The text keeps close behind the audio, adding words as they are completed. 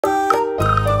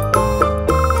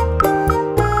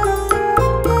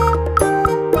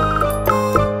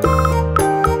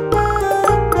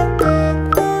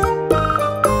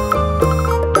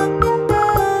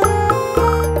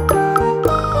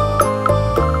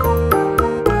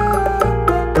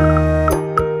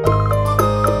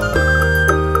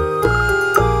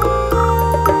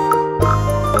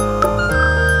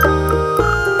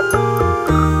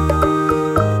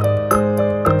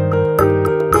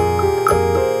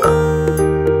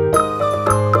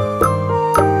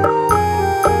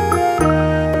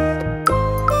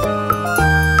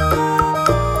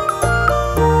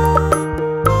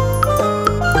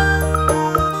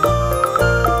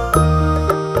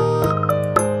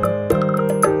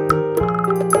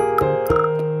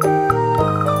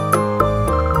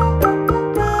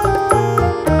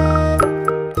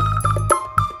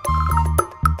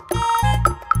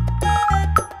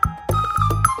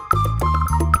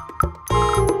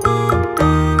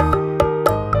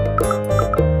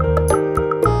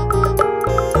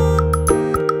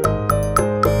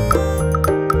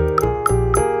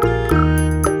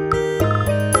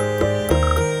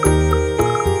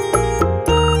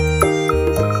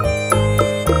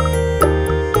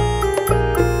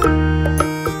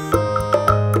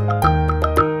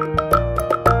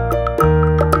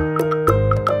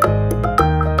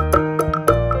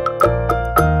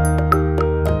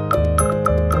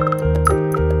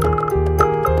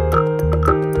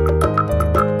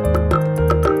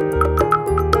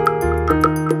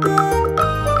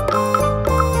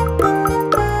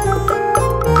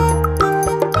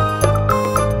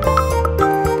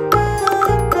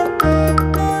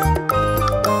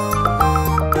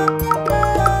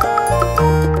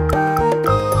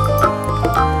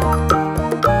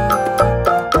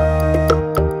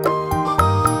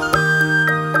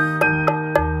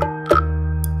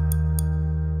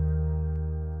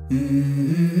Let's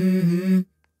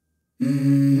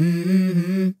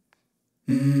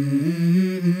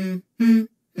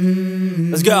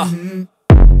go.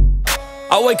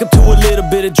 I wake up to a little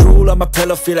bit of drool on my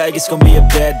pillow, feel like it's gonna be a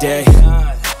bad day.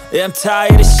 Yeah, I'm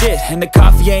tired of shit, and the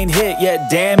coffee ain't hit yet,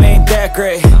 damn, ain't that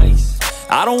great.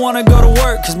 I don't wanna go to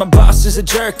work, cause my boss is a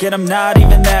jerk, and I'm not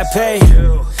even that paid.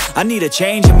 I need a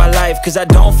change in my life, cause I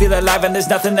don't feel alive, and there's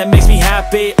nothing that makes me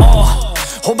happy.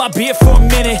 Hold my beer for a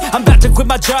minute, I'm about to quit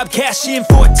my job, cash in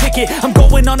for a ticket. I'm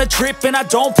going on a trip and I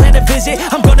don't plan to visit.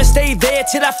 I'm gonna stay there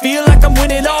till I feel like I'm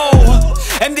winning,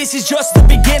 and this is just the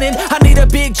beginning. I need a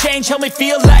big change, help me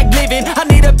feel like living. I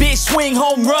need a big swing,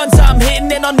 home runs I'm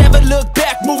hitting, and I'll never look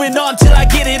back, moving on till I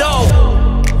get it all.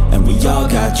 And we all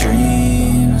got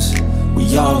dreams,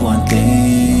 we all want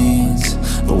things,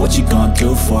 but what you gonna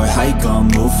do for it? How you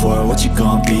gonna move for it? What you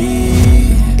gonna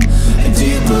be? And do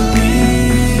you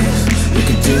believe you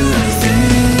can do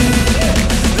anything?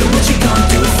 But what you gonna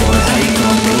do for it? How you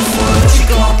gonna move for it? What you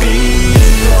gonna be?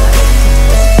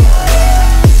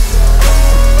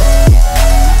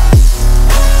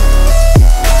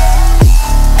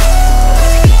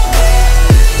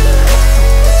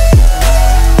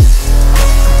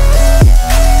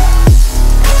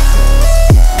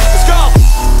 Let's go!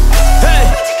 Hey!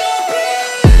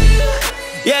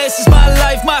 Yeah, this is my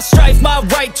life, my strife, my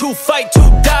right to fight, to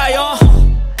die on.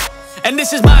 And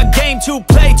this is my game to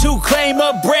play, to claim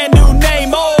a brand new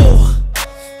name,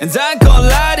 And I ain't gonna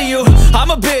lie to you,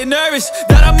 I'm a bit nervous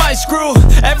that I might screw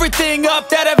everything up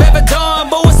that I've ever done.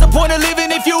 But what's the point of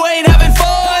living if you ain't having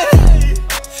fun?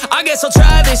 I guess I'll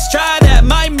try this, try that,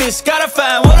 might miss, gotta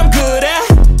find what I'm good at.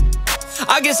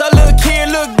 I guess I look here,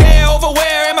 look there, over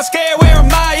where am I scared, where am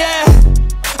I at?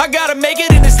 I gotta make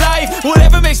it in this life,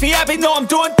 whatever makes me happy, know I'm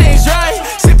doing things right.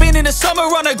 Sipping in the summer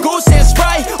on a goose and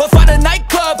Sprite, or find a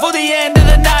nightclub for the end of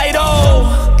the night,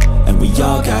 And we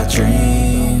all got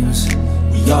dreams,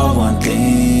 we all want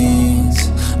things,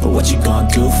 but what you gonna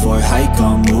do for it? How you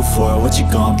gonna move for it? What you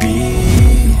gonna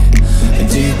be? And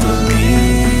do you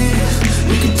believe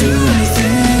you can do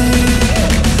anything?